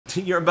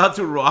You're about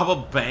to rob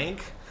a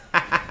bank?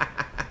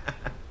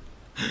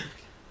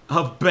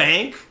 A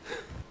bank?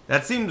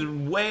 That seems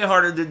way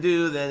harder to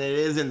do than it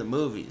is in the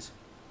movies.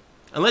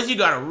 Unless you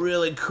got a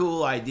really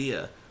cool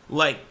idea.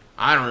 Like,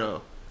 I don't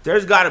know.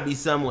 There's got to be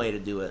some way to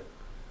do it.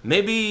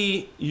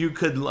 Maybe you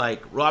could,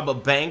 like, rob a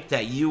bank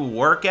that you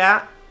work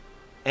at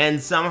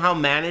and somehow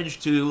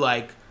manage to,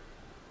 like,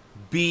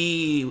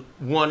 be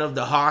one of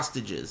the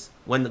hostages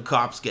when the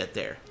cops get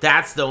there.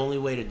 That's the only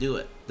way to do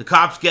it. The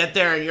cops get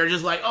there and you're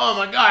just like, oh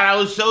my god, I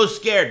was so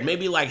scared.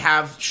 Maybe, like,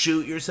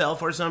 shoot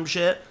yourself or some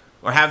shit.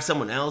 Or have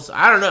someone else.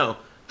 I don't know.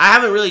 I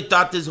haven't really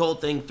thought this whole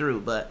thing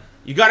through, but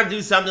you got to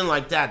do something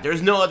like that.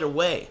 There's no other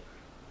way.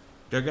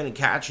 They're going to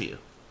catch you.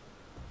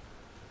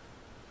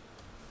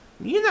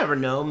 You never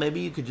know.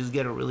 Maybe you could just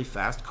get a really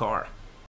fast car.